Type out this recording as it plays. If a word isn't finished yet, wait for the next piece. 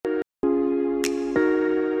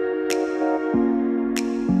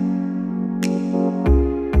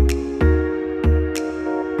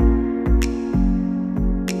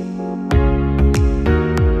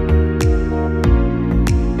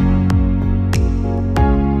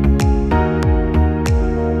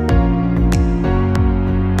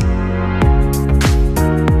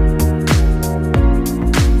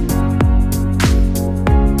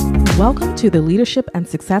to the Leadership and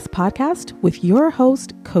Success Podcast with your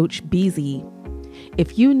host, Coach BZ.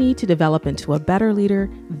 If you need to develop into a better leader,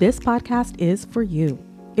 this podcast is for you.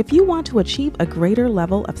 If you want to achieve a greater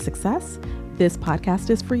level of success, this podcast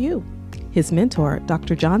is for you. His mentor,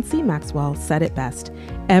 Dr. John C. Maxwell, said it best: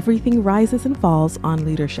 everything rises and falls on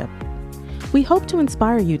leadership. We hope to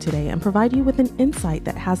inspire you today and provide you with an insight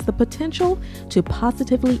that has the potential to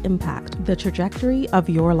positively impact the trajectory of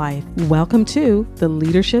your life. Welcome to the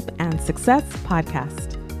Leadership and Success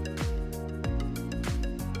Podcast.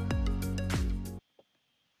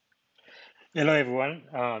 Hello, everyone.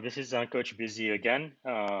 This is Coach Busy again.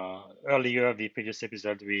 Earlier, the previous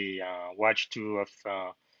episode, we watched two of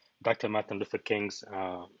Dr. Martin Luther King's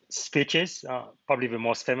speeches, probably the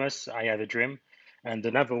most famous, I Have a Dream, and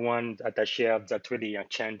another one that I shared that really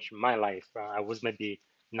changed my life. I was maybe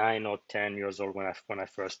 9 or 10 years old when I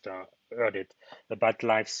first heard it, about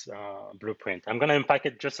life's blueprint. I'm going to unpack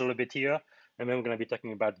it just a little bit here, and then we're going to be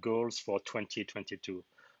talking about goals for 2022.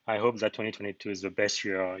 I hope that 2022 is the best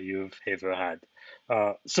year you've ever had.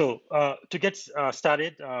 To get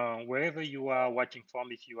started, wherever you are watching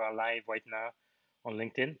from, if you are live right now on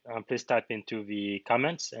LinkedIn, please type into the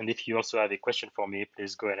comments. And if you also have a question for me,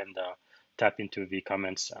 please go ahead and type into the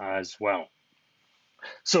comments as well.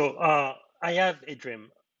 I have a dream.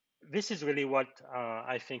 This is really what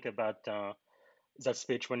I think about that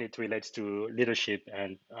speech when it relates to leadership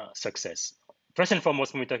and success. First and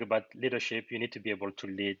foremost, when we talk about leadership, you need to be able to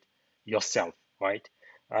lead yourself, right?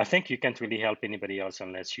 I think you can't really help anybody else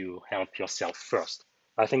unless you help yourself first.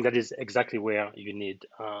 I think that is exactly where you need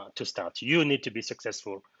to start. You need to be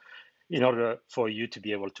successful in order for you to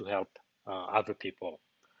be able to help other people.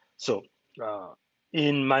 So, uh,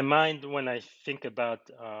 in my mind, when I think about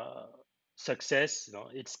success,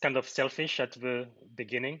 it's kind of selfish at the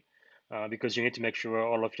beginning because you need to make sure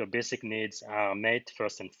all of your basic needs are met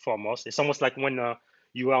first and foremost. It's almost like when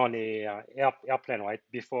you are on a airplane, right?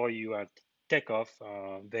 Before you take off,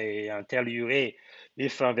 they tell you, hey,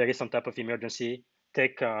 if there is some type of emergency,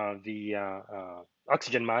 take the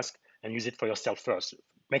oxygen mask and use it for yourself first.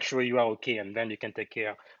 Make sure you are okay, and then you can take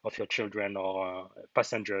care of your children or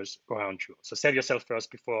passengers around you. So save yourself first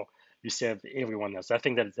before you save everyone else. I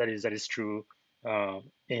think that is true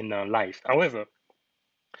in life. However,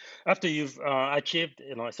 after you've achieved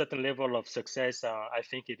a certain level of success, I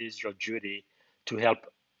think it is your duty to help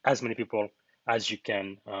as many people as you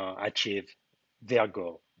can achieve their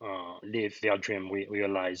goal, live their dream,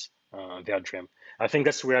 realize their dream. I think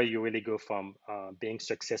that's where you really go from being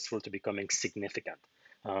successful to becoming significant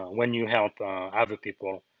when you help other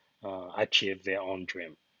people achieve their own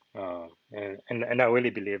dream. And I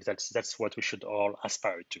really believe that's what we should all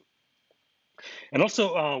aspire to. And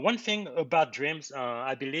also, one thing about dreams,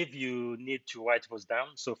 I believe you need to write those down.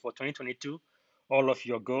 So for 2022, all of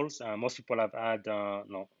your goals, most people have had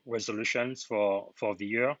resolutions for the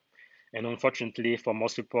year. And unfortunately, for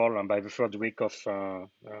most people, by the third week of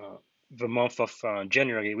the month of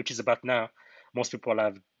January, which is about now, most people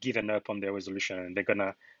have given up on their resolution and they're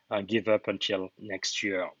gonna give up until next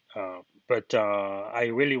year. But I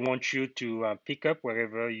really want you to pick up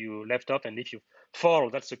wherever you left off, and if you fall,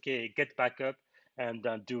 that's okay. Get back up and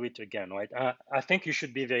do it again, right? I think you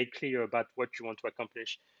should be very clear about what you want to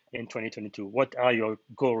accomplish in 2022. What are your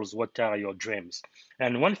goals? What are your dreams?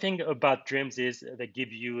 And one thing about dreams is they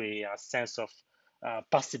give you a sense of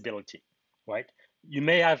possibility, right? You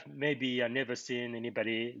may have maybe never seen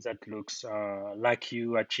anybody that looks like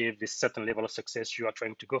you achieve this certain level of success you are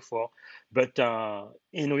trying to go for, but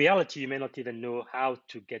in reality, you may not even know how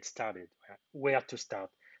to get started, where to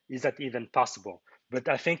start. Is that even possible? But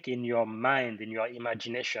I think in your mind, in your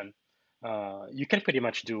imagination, you can pretty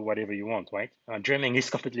much do whatever you want, right? Dreaming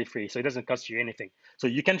is completely free, so it doesn't cost you anything. So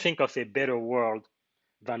you can think of a better world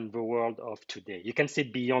than the world of today. You can see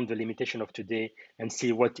beyond the limitation of today and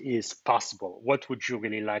see what is possible. What would you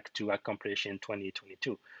really like to accomplish in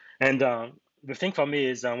 2022? And the thing for me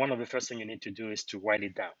is one of the first things you need to do is to write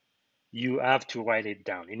it down. You have to write it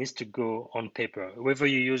down. It needs to go on paper. Whether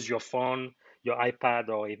you use your phone, your iPad,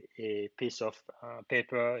 or a piece of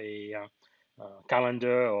paper, a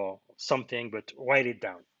calendar, or something, but write it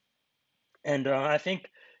down. And I think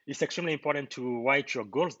it's extremely important to write your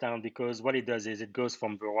goals down because what it does is it goes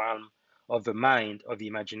from the realm of the mind, of the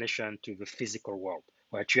imagination to the physical world.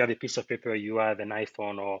 Right? You have a piece of paper, you have an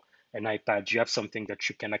iPhone or an iPad, you have something that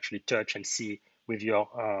you can actually touch and see with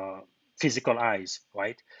your physical eyes,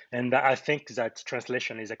 right? And I think that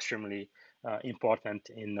translation is extremely important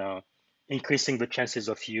in increasing the chances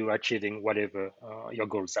of you achieving whatever your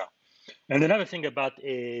goals are. And another thing about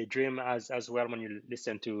a dream, as well, when you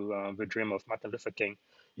listen to the dream of Martin Luther King,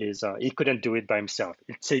 is he couldn't do it by himself.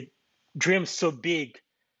 dream so big,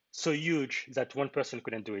 so huge that one person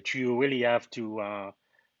couldn't do it. You really have to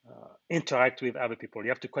interact with other people. You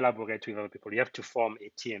have to collaborate with other people. You have to form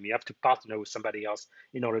a team. You have to partner with somebody else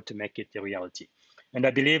in order to make it a reality. And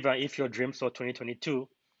I believe if your dreams for 2022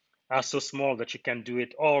 are so small that you can do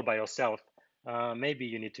it all by yourself, maybe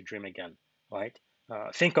you need to dream again, right?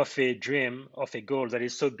 Think of a dream, of a goal that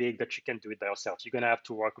is so big that you can do it by yourself. You're going to have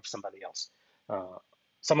to work with somebody else. Uh,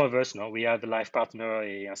 some of us, we have a life partner,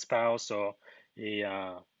 a spouse, or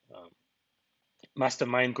a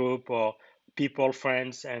mastermind group, or people,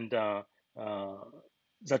 friends, and uh,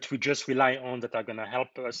 that we just rely on, that are going to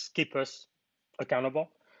help us, keep us accountable,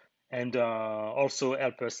 and also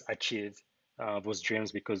help us achieve those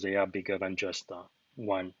dreams, because they are bigger than just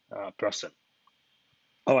one person.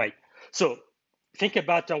 All right. So think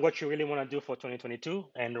about what you really want to do for 2022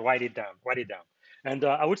 and write it down. Write it down. And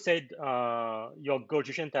I would say your goals,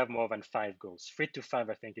 you shouldn't have more than 5 goals. 3 to 5,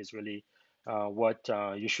 I think, is really what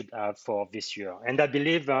you should have for this year. And I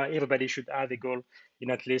believe everybody should have a goal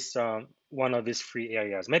in at least one of these three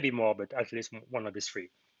areas, maybe more, but at least one of these three.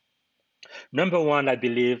 Number one, I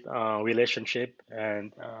believe relationship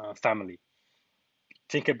and family.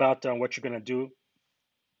 Think about what you're going to do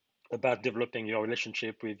about developing your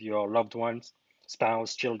relationship with your loved ones,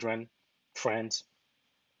 spouse, children, friends,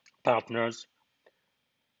 partners,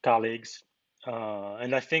 colleagues.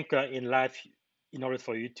 And I think in life, in order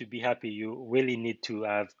for you to be happy, you really need to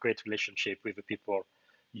have great relationship with the people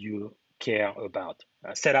you care about.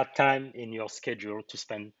 Set up time in your schedule to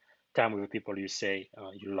spend time with the people you say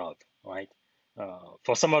you love, right?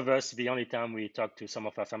 For some of us, the only time we talk to some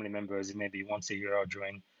of our family members is maybe once a year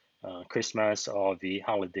during Christmas or the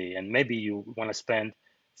holiday, and maybe you want to spend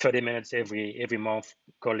 30 minutes every month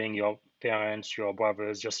calling your parents, your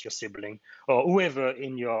brothers, just your sibling, or whoever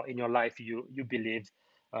in your life you believe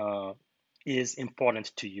uh, is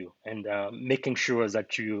important to you, and making sure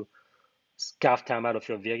that you carve time out of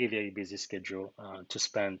your very busy schedule to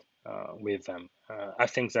spend with them. I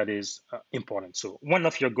think that is important. So one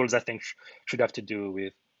of your goals, I think, should have to do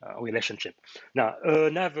with relationship. Now,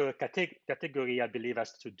 another category, I believe,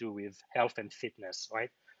 has to do with health and fitness, right?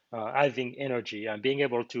 Having energy and being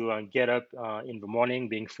able to get up in the morning,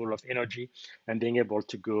 being full of energy, and being able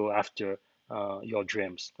to go after your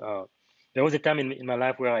dreams. There was a time in my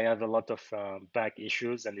life where I had a lot of back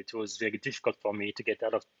issues, and it was very difficult for me to get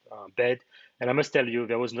out of bed. And I must tell you,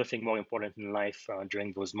 there was nothing more important in life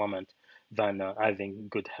during those moments than having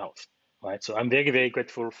good health, right? So I'm very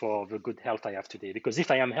grateful for the good health I have today, because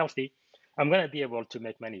if I am healthy, I'm going to be able to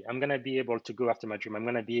make money. I'm going to be able to go after my dream. I'm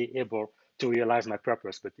going to be able to realize my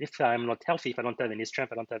purpose. But if I'm not healthy, if I don't have any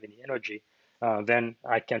strength, I don't have any energy, then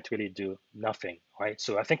I can't really do nothing, right?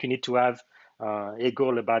 So I think you need to have a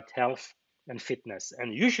goal about health and fitness.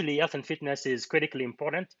 And usually, health and fitness is critically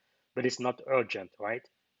important, but it's not urgent, right?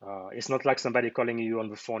 It's not like somebody calling you on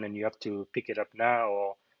the phone and you have to pick it up now,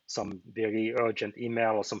 or some very urgent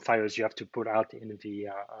email or some fires you have to put out in the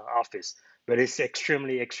office. But it's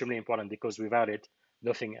extremely important, because without it,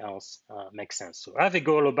 nothing else makes sense. So I have a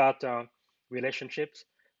goal about relationships.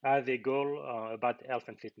 I have a goal about health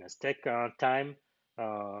and fitness. Take time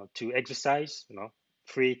to exercise,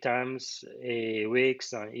 3 times a week,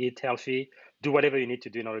 eat healthy, do whatever you need to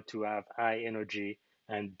do in order to have high energy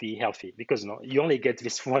and be healthy, because you only get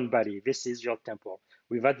this one body. This is your temple.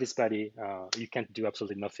 Without this body, you can't do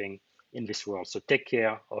absolutely nothing in this world. So take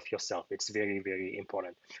care of yourself. It's very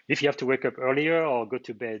important. If you have to wake up earlier, or go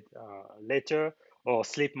to bed later, or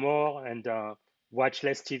sleep more and watch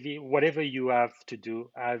less TV, whatever you have to do,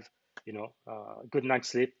 have good night's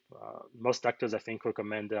sleep. Most doctors, I think,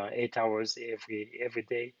 recommend 8 hours every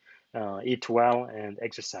day. Eat well and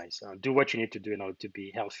exercise. Do what you need to do in order to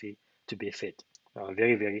be healthy, to be fit.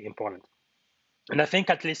 Very important. And I think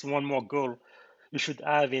at least one more goal you should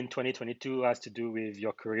have in 2022 has to do with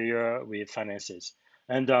your career, with finances.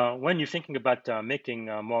 And when you're thinking about making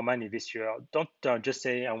more money this year, don't just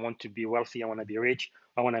say, I want to be wealthy, I want to be rich,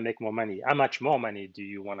 I want to make more money. How much more money do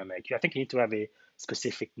you want to make? I think you need to have a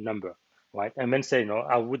specific number, right? And then say,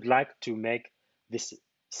 I would like to make this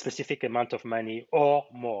specific amount of money or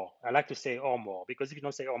more. I like to say or more, because if you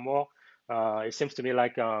don't say or more, it seems to me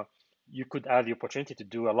like you could have the opportunity to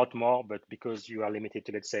do a lot more, but because you are limited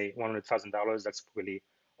to, let's say, $100,000, that's really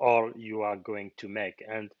all you are going to make.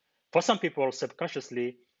 And for some people,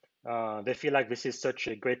 subconsciously, they feel like this is such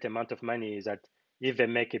a great amount of money that if they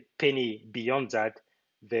make a penny beyond that,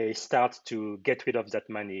 they start to get rid of that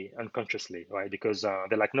money unconsciously, right? Because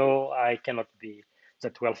they're like, no, I cannot be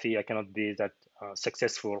that wealthy, I cannot be that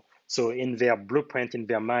successful. So in their blueprint, in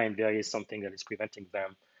their mind, there is something that is preventing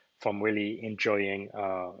them from really enjoying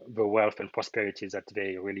the wealth and prosperity that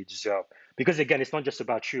they really deserve. Because again, it's not just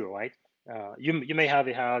about you, right? You may have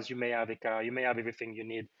a house, you may have a car, you may have everything you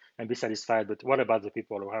need and be satisfied, but what about the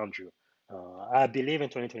people around you? I believe in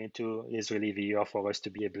 2022 is really the year for us to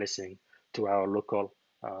be a blessing to our local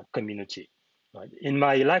community. In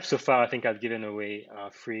my life so far, I think I've given away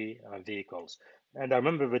free vehicles. And I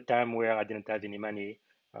remember the time where I didn't have any money.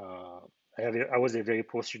 Uh, I was a very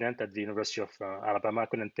poor student at the University of Alabama. I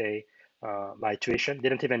couldn't pay my tuition.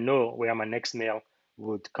 Didn't even know where my next meal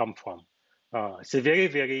would come from. It's a very,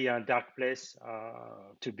 very dark place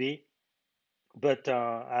to be, but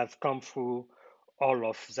I've come through all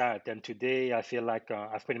of that, and today I feel like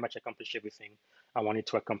I've pretty much accomplished everything I wanted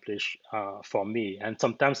to accomplish for me. And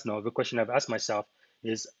sometimes now the question I've asked myself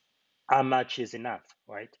is, how much is enough,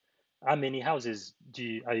 right? How many houses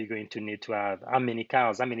are you going to need to have? How many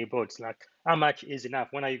cars? How many boats? Like, how much is enough?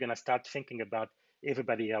 When are you going to start thinking about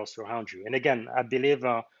everybody else around you? And again, I believe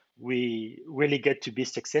we really get to be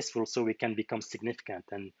successful so we can become significant.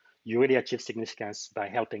 And you really achieve significance by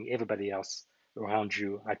helping everybody else around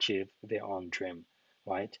you achieve their own dream,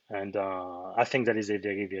 right? And I think that is a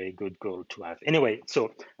very, very good goal to have. Anyway,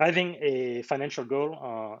 so having a financial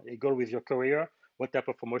goal, a goal with your career, what type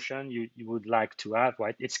of promotion you would like to have,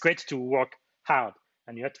 right? It's great to work hard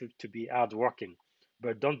and you have to be hard working,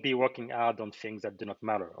 but don't be working hard on things that do not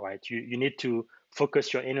matter, right? You need to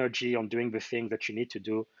focus your energy on doing the things that you need to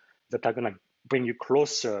do that are going to bring you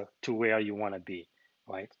closer to where you want to be,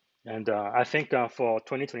 right? And I think for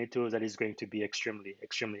 2022, that is going to be extremely,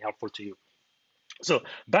 extremely helpful to you. So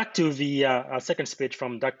back to the second speech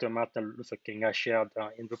from Dr. Martin Luther King I shared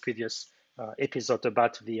in the previous episode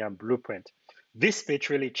about the blueprint. This speech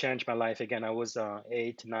really changed my life. Again, I was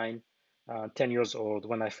 8, 9, 10 years old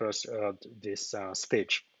when I first heard this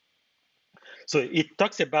speech. So it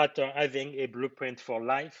talks about having a blueprint for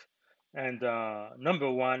life. And number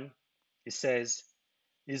one, it says,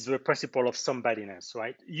 is the principle of somebodyness,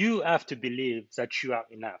 right? You have to believe that you are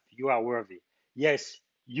enough, you are worthy. Yes,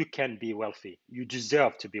 you can be wealthy. You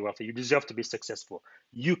deserve to be wealthy. You deserve to be successful.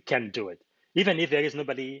 You can do it. Even if there is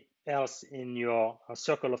nobody else in your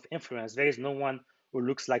circle of influence, there is no one who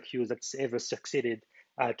looks like you that's ever succeeded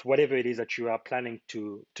at whatever it is that you are planning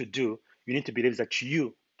to do. You need to believe that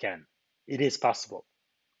you can. It is possible.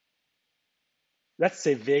 That's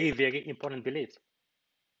a very, very important belief.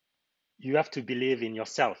 You have to believe in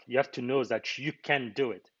yourself. You have to know that you can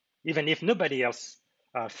do it. Even if nobody else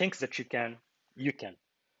thinks that you can, you can.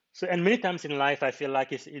 So, and many times in life, I feel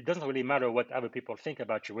like it doesn't really matter what other people think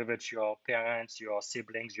about you, whether it's your parents, your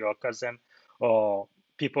siblings, your cousin, or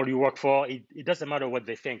people you work for. It doesn't matter what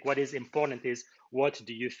they think. What is important is, what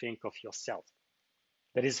do you think of yourself?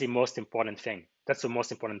 That is the most important thing. That's the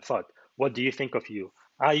most important thought. What do you think of you?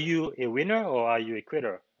 Are you a winner or are you a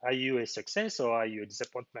quitter? Are you a success or are you a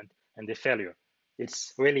disappointment and a failure?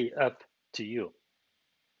 It's really up to you.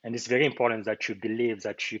 And it's very important that you believe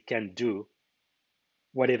that you can do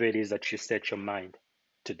whatever it is that you set your mind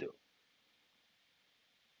to do.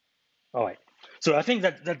 All right. So I think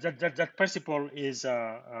that principle is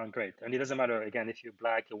great, and it doesn't matter again if you're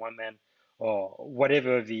black, a woman, or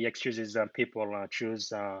whatever the excuses people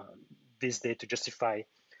choose this day to justify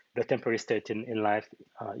the temporary state in life.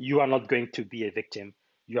 You are not going to be a victim.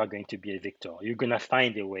 You are going to be a victor. You're going to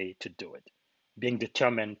find a way to do it, being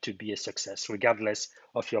determined to be a success, regardless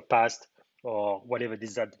of your past or whatever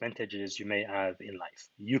disadvantages you may have in life.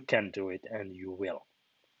 You can do it, and you will.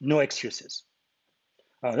 No excuses.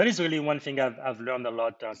 That is really one thing I've learned a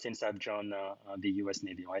lot since I've joined the U.S.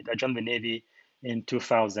 Navy, right? I joined the Navy in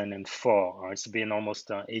 2004. It's been almost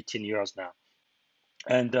 18 years now.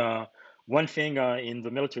 And one thing in the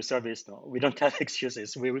military service, no, we don't have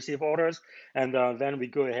excuses. We receive orders, and then we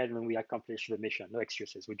go ahead and we accomplish the mission. No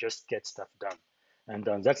excuses. We just get stuff done,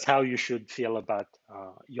 and that's how you should feel about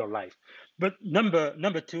your life. But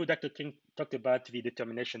number two, Dr. King talked about the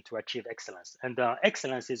determination to achieve excellence, and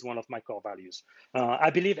excellence is one of my core values. I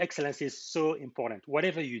believe excellence is so important.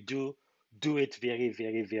 Whatever you do it very,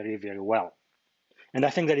 very, very, very well. And I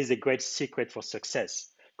think that is a great secret for success.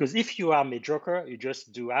 Because if you are mediocre, you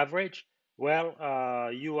just do average, well,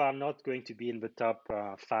 you are not going to be in the top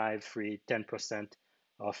 5, 3, 10%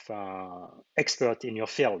 of expert in your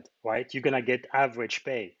field, right? You're going to get average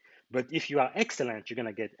pay. But if you are excellent, you're going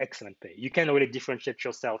to get excellent pay. You can really differentiate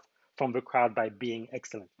yourself from the crowd by being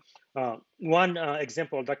excellent. One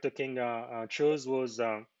example Dr. King chose was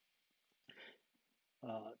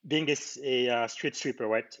being a street sweeper,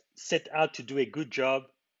 right? Set out to do a good job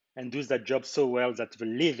and does that job so well that the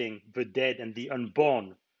living, the dead, and the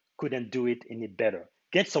unborn couldn't do it any better.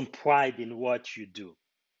 Get some pride in what you do.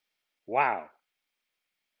 Wow.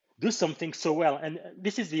 do something so well. And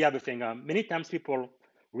this is the other thing. Many times people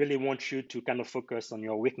really want you to kind of focus on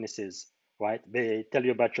your weaknesses, right? They tell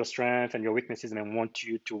you about your strength and your weaknesses, and they want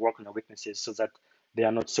you to work on your weaknesses so that they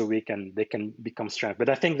are not so weak and they can become strong. But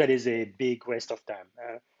I think that is a big waste of time.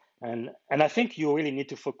 And I think you really need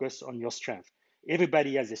to focus on your strength.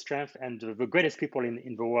 Everybody has a strength, and the greatest people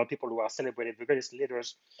in the world, people who are celebrated, the greatest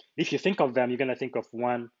leaders, if you think of them, you're going to think of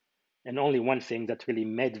one and only one thing that really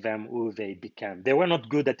made them who they became. They were not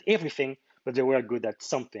good at everything, but they were good at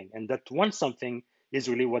something. And that one something is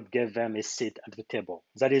really what gave them a seat at the table.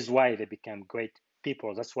 That is why they became great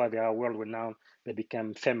people. That's why they are world renowned. They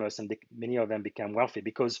became famous, and many of them became wealthy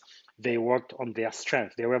because they worked on their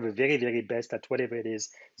strength. They were the very, very best at whatever it is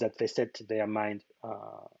that they set their mind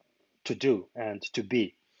to do and to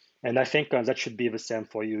be. And I think that should be the same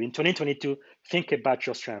for you. In 2022, think about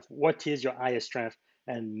your strength. What is your highest strength?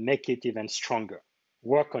 And make it even stronger.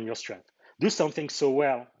 Work on your strength. Do something so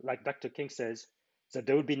well, like Dr. King says, that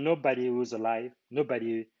there will be nobody who's alive,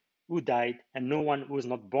 nobody who died, and no one who is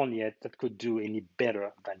not born yet that could do any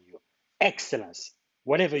better than you. Excellence.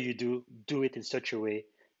 Whatever you do, do it in such a way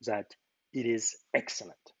that it is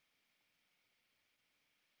excellent.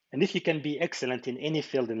 And if you can be excellent in any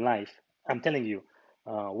field in life, I'm telling you,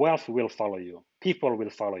 wealth will follow you, people will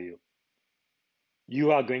follow you.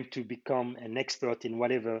 You are going to become an expert in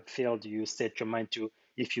whatever field you set your mind to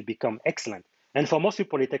if you become excellent. And for most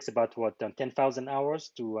people, it takes about 10,000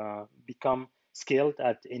 hours to become skilled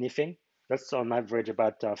at anything. That's on average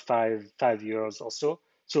about 5 years or so.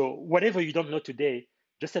 So whatever you don't know today,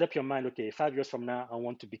 just set up your mind. Okay, 5 years from now, I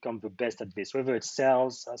want to become the best at this. Whether it's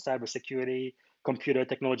sales, cybersecurity, computer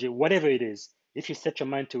technology, whatever it is. If you set your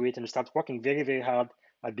mind to it and start working very, very hard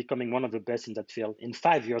at becoming one of the best in that field, in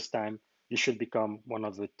 5 years' time, you should become one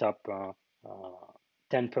of the top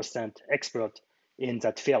 10% expert in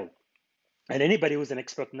that field. And anybody who's an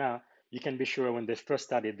expert now, you can be sure when they first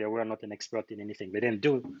started, they were not an expert in anything. They didn't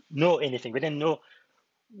know anything. They didn't know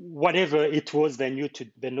whatever it was they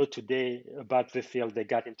know today about the field they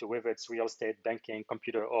got into, whether it's real estate, banking,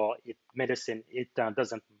 computer, or medicine. It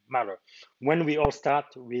doesn't matter. When we start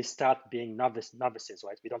being novices,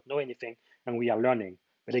 right? We don't know anything and we are learning.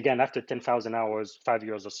 But again, after 10,000 hours, 5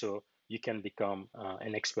 years or so, you can become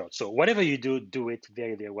an expert. So whatever you do, do it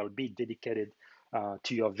very, very well. Be dedicated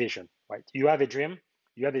to your vision, right? You have a dream,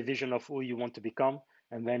 you have a vision of who you want to become,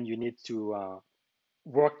 and then you need to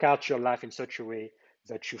work out your life in such a way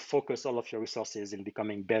that you focus all of your resources in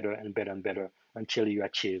becoming better and better and better until you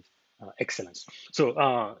achieve excellence.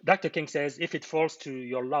 So Dr. King says, if it falls to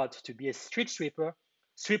your lot to be a street sweeper,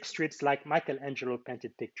 sweep streets like Michelangelo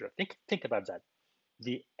painted picture. Think about that.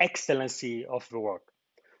 The excellency of the work.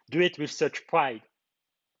 Do it with such pride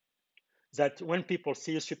that when people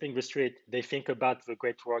see you sweeping the street, they think about the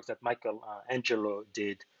great work that Michelangelo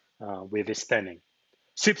did with his painting.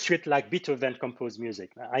 Sweep street like Beethoven composed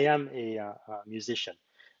music. I am a musician,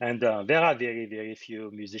 and there are very, very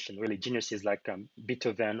few musicians, really geniuses like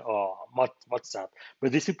Beethoven or Mozart.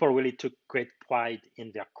 But these people really took great pride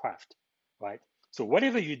in their craft, right? So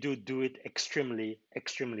whatever you do, do it extremely,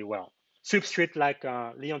 extremely well. Sweep street like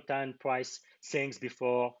Leontyne Price sings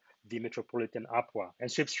before the Metropolitan Opera,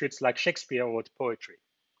 and sweep streets like Shakespeare wrote poetry.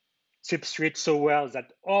 Sweep streets so well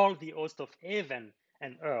that all the hosts of heaven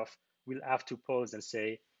and earth will have to pause and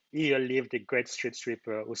say, here lived a great street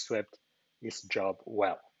sweeper who swept his job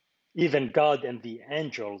well. Even God and the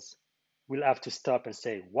angels will have to stop and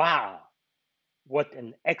say, wow, what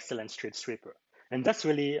an excellent street sweeper. And that's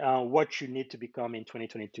really what you need to become in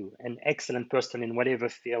 2022, an excellent person in whatever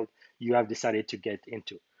field you have decided to get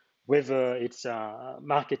into. Whether it's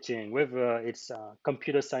marketing, whether it's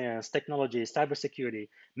computer science, technology, cybersecurity,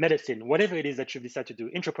 medicine, whatever it is that you've decided to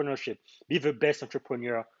do, entrepreneurship, be the best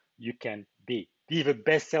entrepreneur you can be. Be the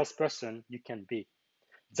best salesperson you can be.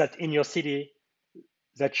 That in your city,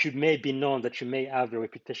 that you may be known, that you may have the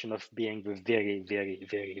reputation of being the very, very,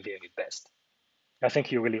 very, very best. I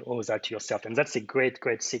think you really owe that to yourself. And that's a great,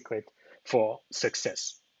 great secret for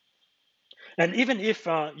success. And even if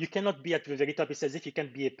you cannot be at the very top, it says if you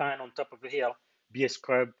can be a pine on top of the hill, be a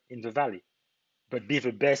scrub in the valley, but be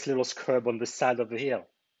the best little scrub on the side of the hill.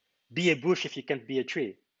 Be a bush if you can't be a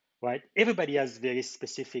tree, right? Everybody has very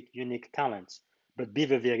specific, unique talents, but be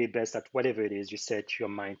the very best at whatever it is you set your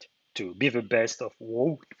mind to. Be the best of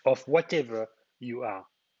whatever you are.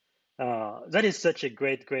 That is such a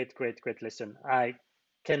great, great, great, great lesson. I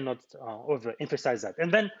cannot overemphasize that.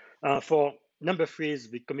 And then for number three is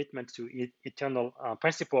the commitment to eternal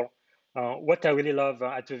principle. What I really love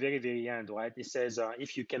at the very, very end, right? It says,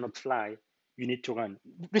 if you cannot fly, you need to run.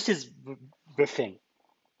 This is the thing.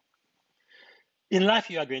 In life,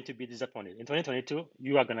 you are going to be disappointed. In 2022,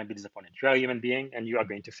 you are going to be disappointed. You are a human being and you are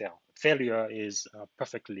going to fail. Failure is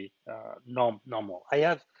perfectly normal. I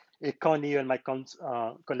have a coin here in my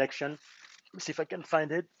collection. Let's see if I can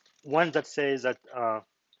find it. One that says that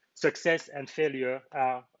success and failure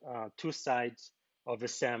are two sides of the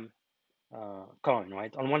same coin,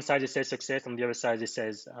 right? On one side, it says success. On the other side, it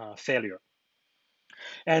says failure.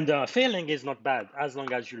 And failing is not bad as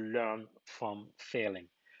long as you learn from failing.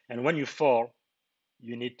 And when you fall,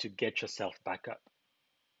 you need to get yourself back up.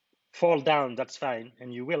 Fall down, that's fine,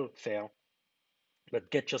 and you will fail, but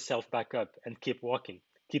get yourself back up and keep walking,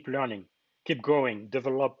 keep learning, keep growing,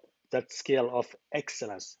 develop that skill of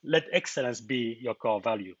excellence. Let excellence be your core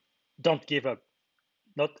value. Don't give up.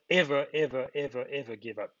 Not ever, ever, ever, ever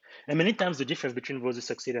give up. And many times the difference between those who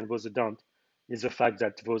succeed and those who don't is the fact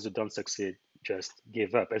that those who don't succeed just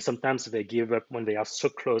give up. And sometimes they give up when they are so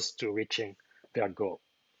close to reaching their goal.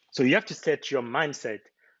 So you have to set your mindset.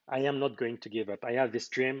 I am not going to give up. I have this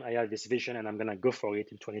dream, I have this vision, and I'm going to go for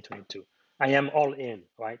it in 2022. I am all in,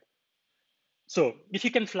 right? So if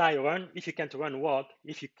you can fly, run. If you can't run, walk.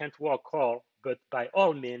 If you can't walk, crawl. But by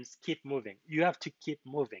all means, keep moving. You have to keep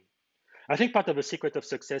moving. I think part of the secret of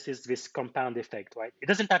success is this compound effect, right? It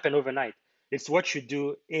doesn't happen overnight. It's what you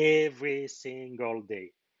do every single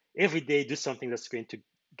day. Every day, do something that's going to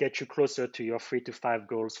get you closer to your 3 to 5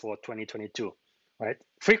 goals for 2022, right?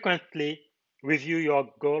 Frequently review your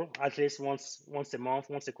goal at least once a month,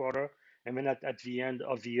 once a quarter, and then at the end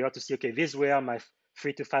of the year to see, okay, these were my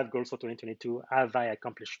 3 to 5 goals for 2022. Have I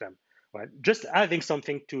accomplished them? Right? Just having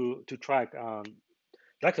something to track.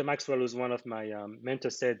 Dr. Maxwell, who's one of my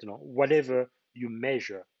mentors, said, whatever you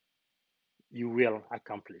measure, you will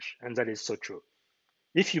accomplish. And that is so true.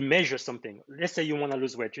 If you measure something, let's say you want to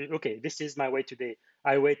lose weight. Okay, this is my weight today.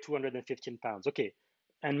 I weigh 215 pounds. Okay,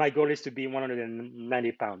 and my goal is to be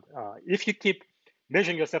 190 pounds. If you keep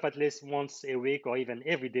measuring yourself at least once a week or even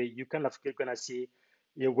every day, you kind of gonna see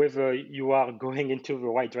whether you are going into the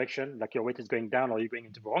right direction, like your weight is going down, or you're going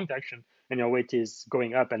into the wrong direction and your weight is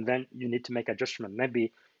going up. And then you need to make adjustment.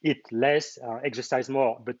 Maybe eat less, exercise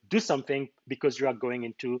more, but do something because you are going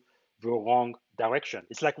into the wrong direction.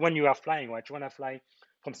 It's like when you are flying, right? You want to fly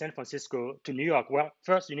from San Francisco to New York. Well,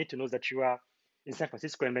 first you need to know that you are in San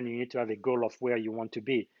Francisco, and then you need to have a goal of where you want to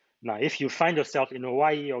be. Now, if you find yourself in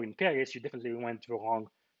Hawaii or in Paris, you definitely went the wrong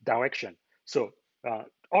direction. So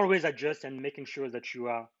always adjust and making sure that you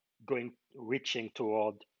are reaching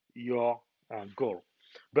toward your goal.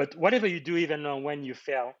 But whatever you do, even when you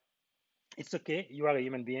fail, it's okay. You are a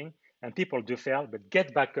human being and people do fail, but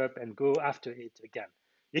get back up and go after it again.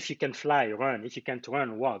 If you can fly, run. If you can't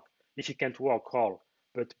run, walk. If you can't walk, crawl.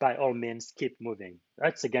 But by all means, keep moving.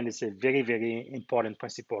 That's again, it's a very, very important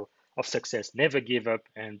principle of success. Never give up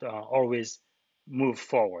and always move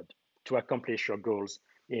forward to accomplish your goals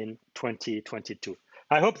in 2022.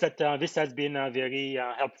 I hope that this has been very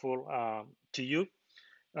helpful to you.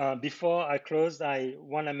 Before I close, I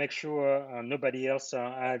want to make sure nobody else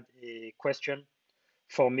had a question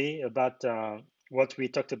for me about what we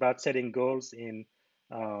talked about setting goals in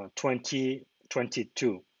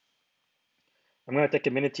 2022. I'm going to take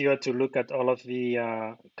a minute here to look at all of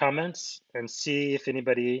the comments and see if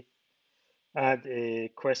anybody had a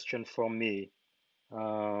question for me.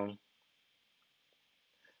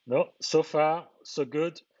 No, so far, so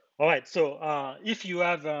good. All right, so if you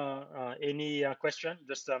have any question,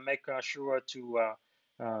 just make sure to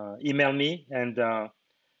email me and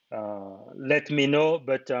let me know.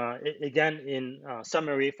 But again, in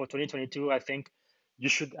summary for 2022, I think you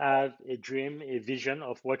should have a dream, a vision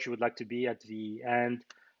of what you would like to be at the end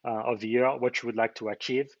of the year, what you would like to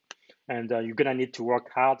achieve. And you're going to need to work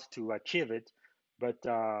hard to achieve it. But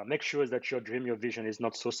make sure that your dream, your vision is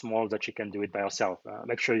not so small that you can do it by yourself.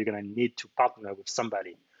 Make sure you're going to need to partner with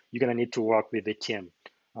somebody. You're going to need to work with a team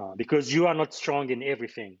because you are not strong in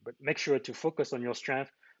everything. But make sure to focus on your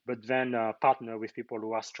strength, but then partner with people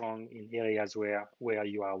who are strong in areas where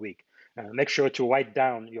you are weak. Make sure to write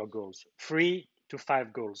down your goals, 3 to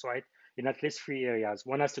 5 goals, right? In at least 3 areas.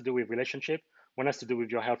 One has to do with relationship, one has to do with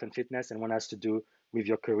your health and fitness, and one has to do with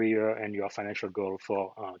your career and your financial goal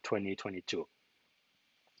for 2022.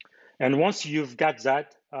 And once you've got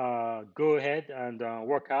that, go ahead and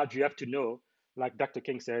work hard. You have to know, like Dr.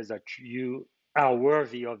 King says, that you are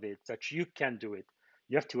worthy of it, that you can do it.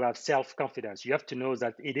 You have to have self-confidence. You have to know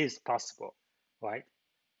that it is possible, right?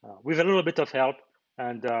 With a little bit of help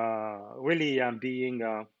and really being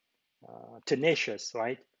tenacious,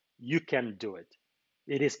 right? You can do it.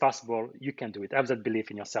 It is possible. You can do it. Have that belief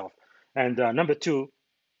in yourself. And number two,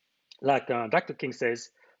 like Dr. King says,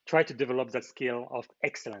 try to develop that skill of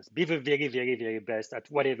excellence. Be the very, very, very best at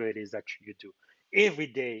whatever it is that you do. every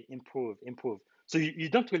day improve. So you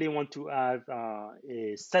don't really want to have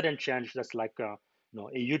a sudden change that's like a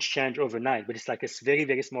huge change overnight, but it's like a very,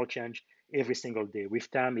 very small change every single day. With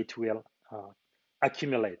time, it will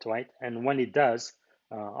accumulate, right? And when it does,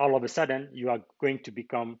 all of a sudden, you are going to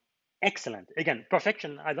become excellent. Again,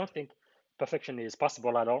 perfection, I don't think perfection is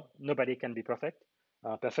possible at all. Nobody can be perfect.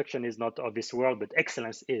 Perfection is not of this world, but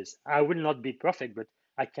excellence is. I will not be perfect, but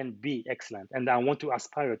I can be excellent. And I want to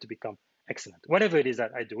aspire to become excellent. Whatever it is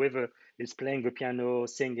that I do, whether it's playing the piano,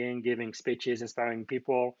 singing, giving speeches, inspiring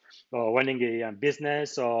people, or running a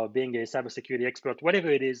business, or being a cybersecurity expert, whatever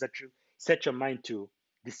it is that you set your mind to,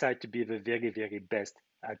 decide to be the very, very best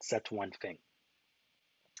at that one thing.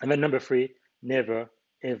 And then number three, never,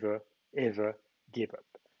 ever, ever give up.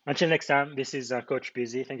 Until next time, this is Coach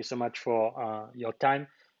Busy. Thank you so much for your time.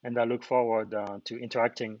 And I look forward to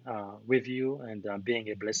interacting with you and being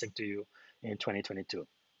a blessing to you in 2022.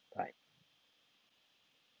 Bye.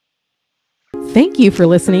 Thank you for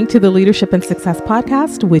listening to the Leadership and Success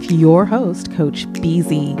Podcast with your host, Coach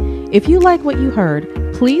BZ. If you like what you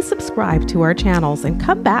heard, please subscribe to our channels and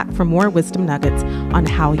come back for more wisdom nuggets on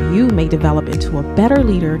how you may develop into a better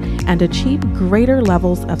leader and achieve greater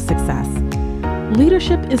levels of success.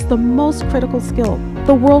 Leadership is the most critical skill.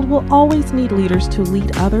 The world will always need leaders to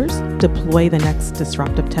lead others, deploy the next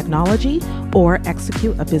disruptive technology, or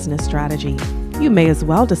execute a business strategy. You may as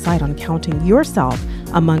well decide on counting yourself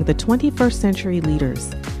among the 21st century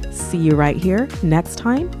leaders. See you right here next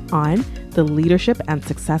time on the Leadership and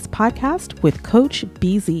Success Podcast with Coach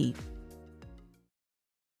BZ.